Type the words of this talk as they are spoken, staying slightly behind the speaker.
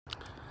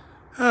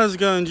How's it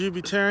going,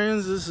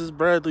 Jubitarians? This is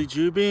Bradley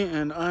Juby,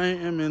 and I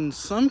am in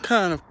some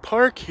kind of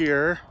park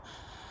here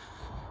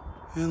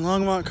in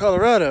Longmont,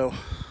 Colorado.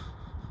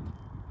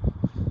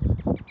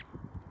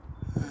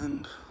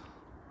 And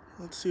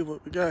let's see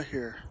what we got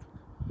here.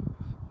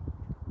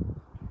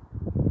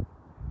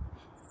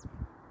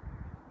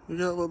 We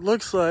got what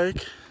looks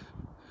like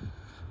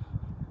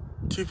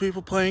two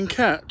people playing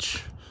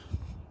catch.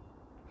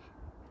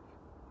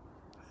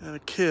 And a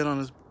kid on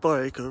his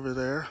bike over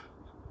there.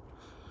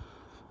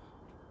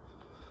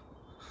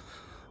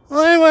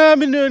 Well, anyway, I've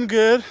been doing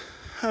good.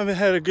 I've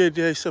had a good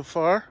day so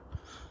far.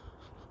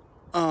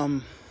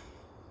 Sorry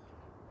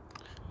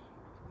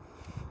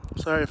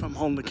if I'm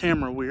holding the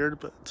camera weird,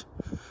 but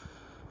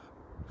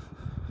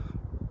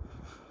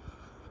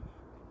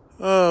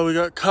oh, we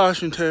got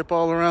caution tape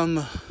all around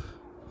the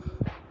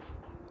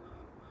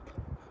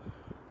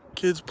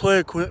kids' play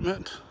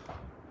equipment.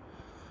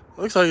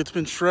 Looks like it's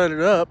been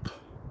shredded up.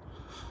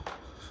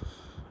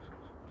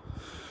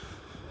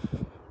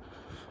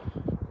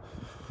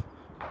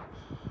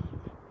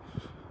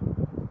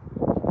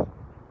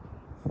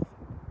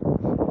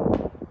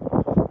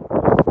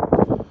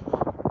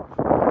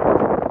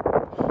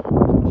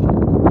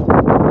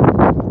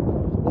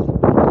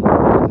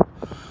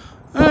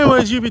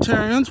 Anyways,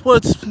 Jubitarians,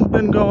 what's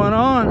been going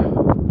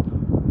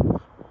on?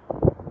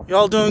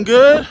 Y'all doing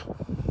good?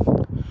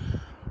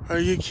 Are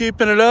you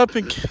keeping it up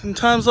in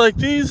times like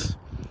these?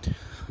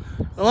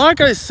 And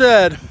like I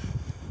said,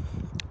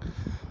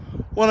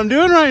 what I'm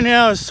doing right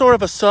now is sort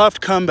of a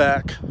soft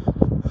comeback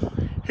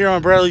here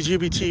on Bradley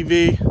Juby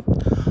TV.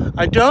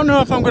 I don't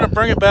know if I'm going to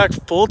bring it back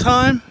full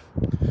time,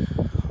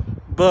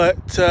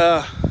 but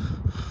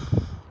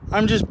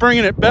I'm just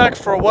bringing it back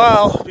for a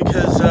while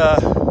because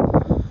of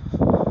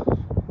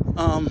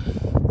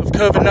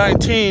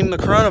COVID-19, the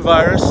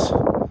coronavirus.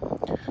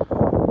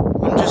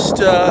 I'm just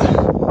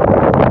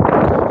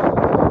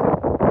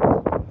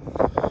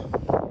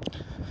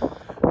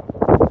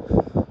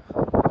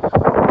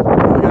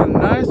we got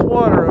nice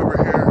water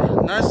over here,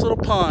 nice little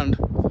pond.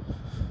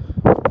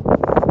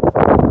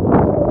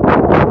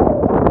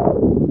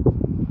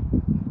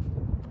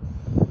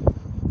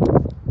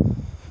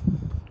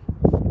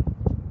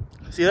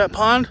 See that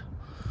pond?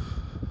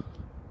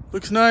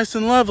 Looks nice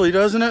and lovely,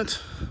 doesn't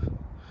it?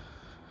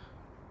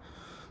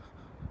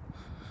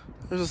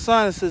 There's a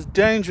sign that says,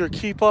 "Danger,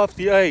 keep off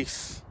the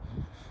ice."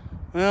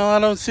 Well, I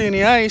don't see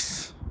any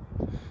ice.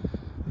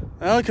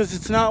 Well, because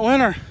it's not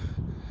winter.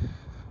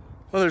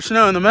 Well, there's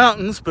snow in the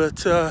mountains, but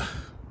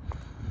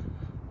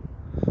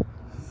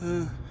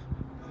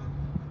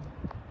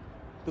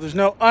there's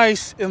no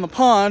ice in the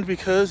pond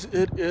because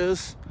it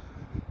is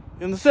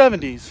in the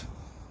 70s.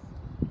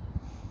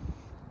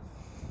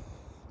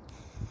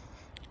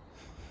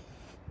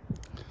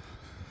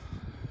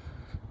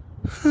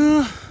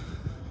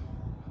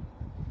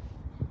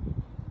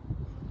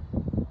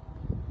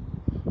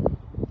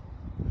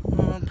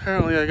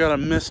 Apparently I got a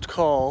missed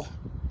call,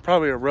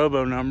 probably a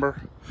robo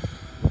number.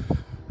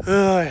 Ugh,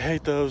 I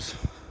hate those.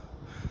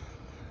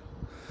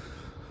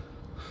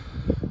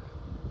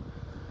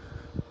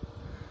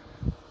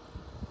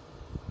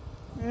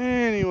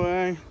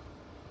 Anyway,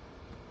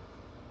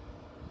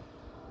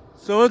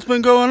 so what's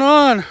been going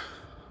on?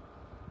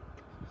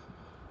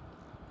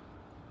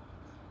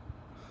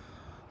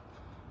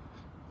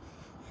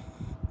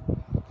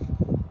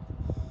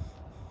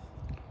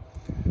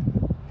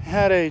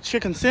 Had a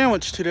chicken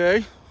sandwich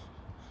today.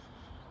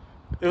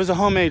 It was a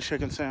homemade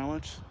chicken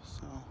sandwich,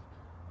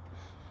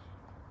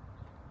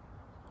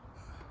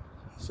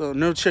 so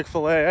no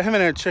Chick-fil-A. I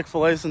haven't had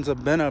Chick-fil-A since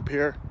I've been up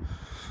here.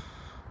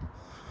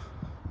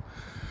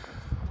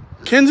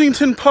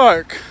 Kensington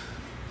Park,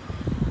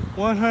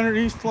 100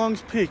 East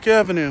Longs Peak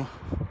Avenue.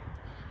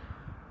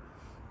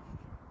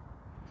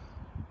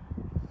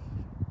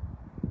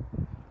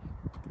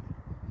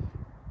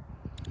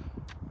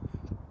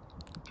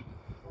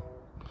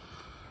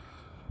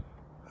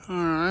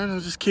 Alright,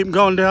 I'll just keep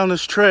going down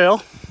this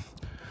trail.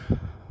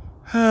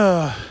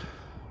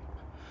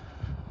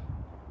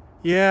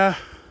 Yeah.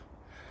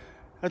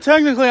 Now,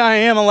 technically, I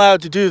am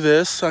allowed to do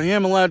this. I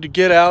am allowed to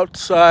get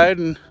outside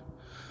and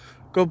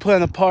go play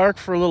in the park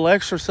for a little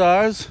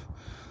exercise.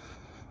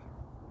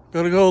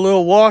 Gotta go a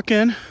little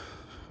walking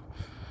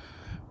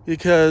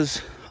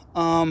because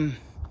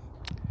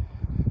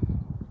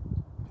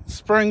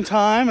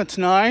springtime, it's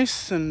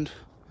nice, and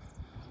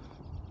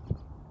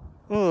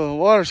oh, the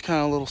water's kind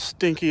of a little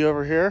stinky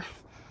over here.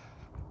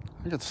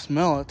 I can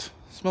smell it.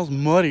 It smells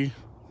muddy.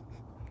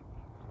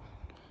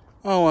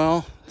 Oh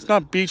well, it's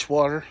not beach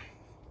water.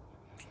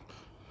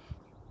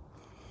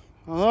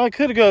 Although I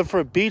could go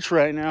for a beach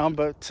right now,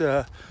 but it's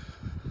a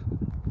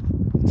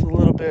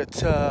little bit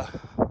it's a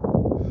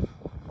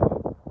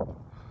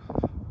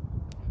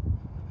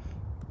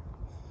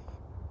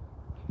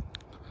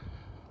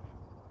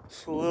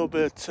little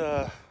bit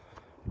well,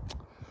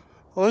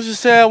 let's just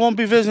say I won't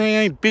be visiting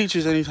any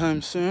beaches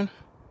anytime soon.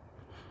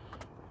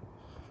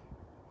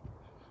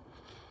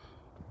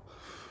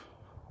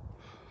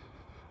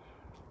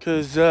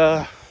 Because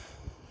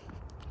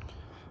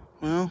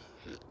well,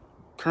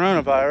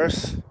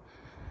 coronavirus.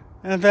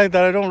 And the fact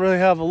that I don't really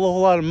have a whole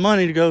lot of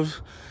money to go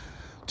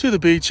to the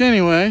beach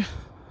anyway.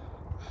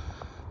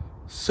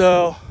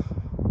 So,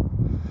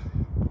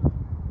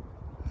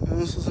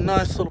 and this is a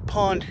nice little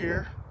pond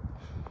here.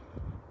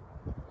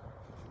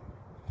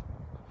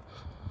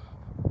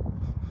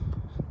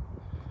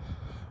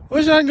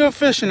 Wish I could go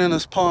fishing in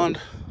this pond.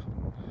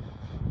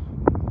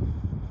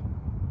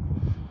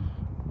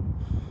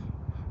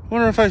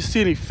 Wonder if I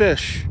see any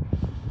fish.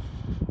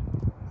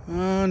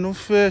 No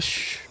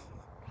fish.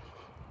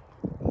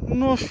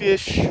 No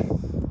fish.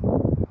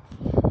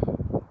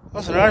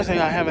 That's another thing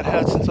I haven't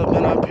had since I've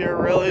been up here,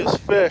 really, is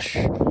fish.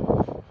 I'm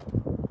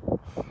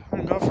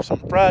gonna go for some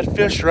fried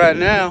fish right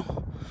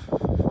now.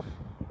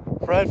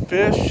 Fried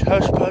fish,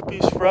 hush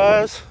puppies,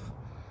 fries.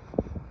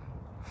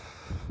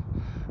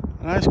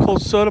 A nice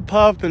cold soda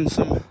pop and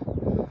some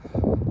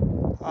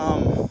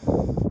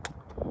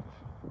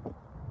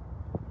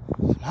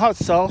hot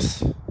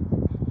sauce.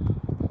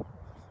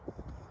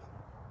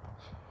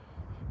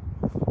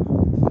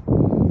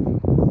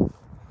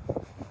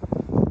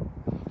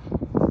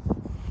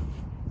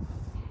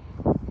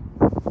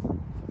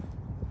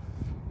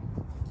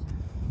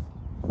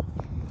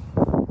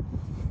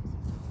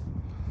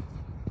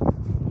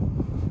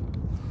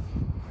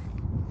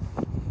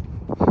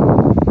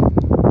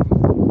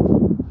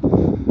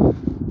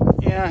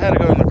 Yeah, I had to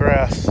go in the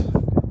grass.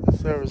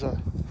 There was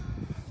a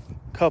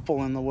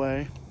couple in the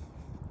way.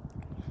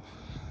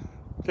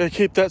 Gotta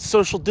keep that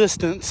social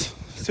distance,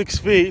 6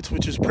 feet,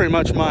 which is pretty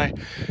much my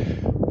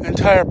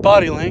entire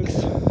body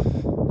length.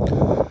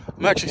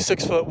 I'm actually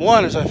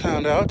 6'1", as I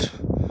found out.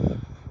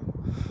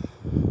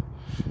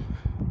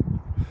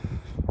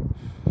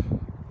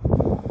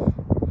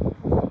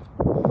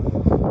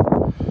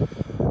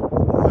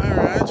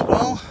 Alright,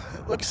 well,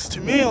 it looks to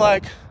me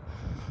like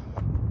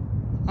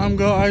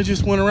I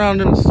just went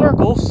around in a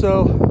circle,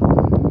 so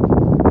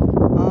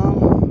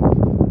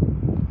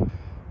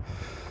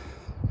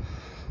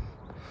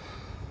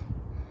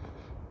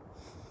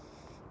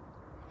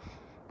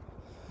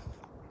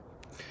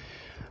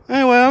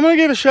anyway, I'm gonna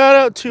give a shout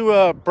out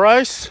to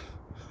Bryce,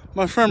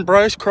 my friend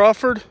Bryce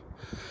Crawford.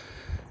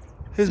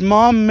 His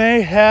mom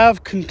may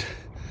have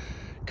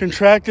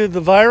contracted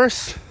the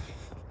virus,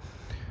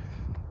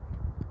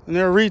 and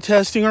they're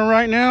retesting her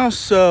right now,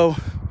 so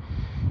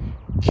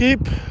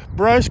keep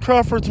Bryce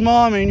Crawford's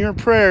mom in your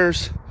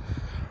prayers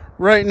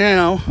right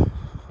now.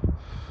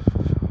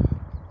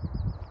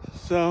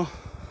 So,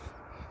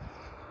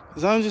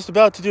 because I'm just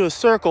about to do a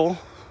circle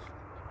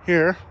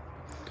here.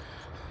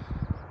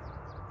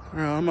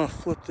 Alright, I'm gonna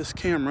flip this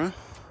camera.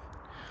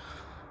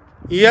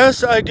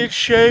 Yes, I did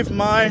shave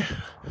my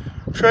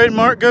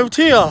trademark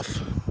goatee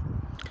off.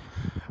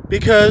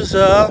 Because,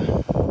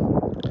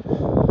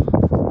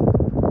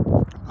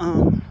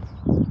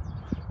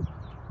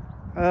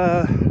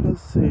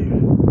 let's see.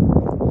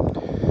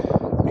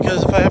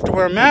 Because if I have to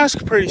wear a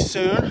mask pretty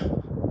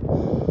soon,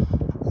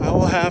 I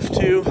will have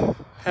to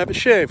have it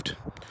shaved.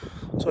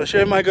 So I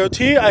shaved my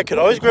goatee. I could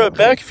always grow it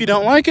back if you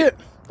don't like it.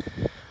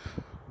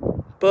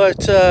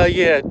 But,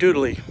 yeah,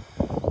 doodly.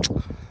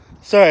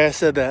 Sorry I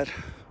said that.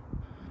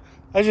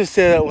 I just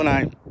say that when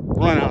I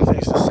run out of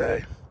things to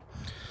say.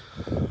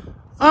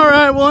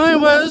 Alright, well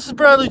anyway, this is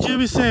Bradley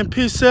Juby saying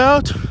peace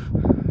out.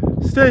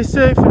 Stay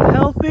safe and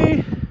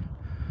healthy.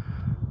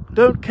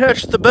 Don't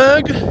catch the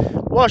bug.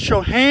 Wash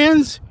your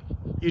hands,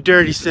 you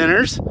dirty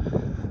sinners.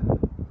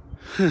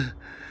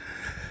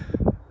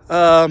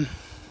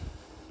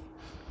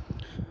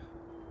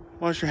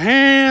 Wash your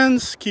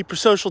hands. Keep your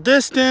social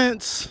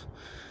distance.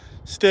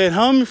 Stay at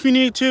home if you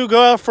need to.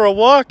 Go out for a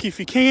walk if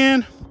you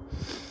can.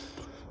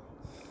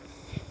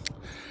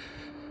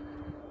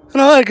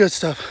 And all that good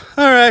stuff.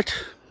 Alright,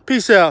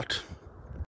 peace out.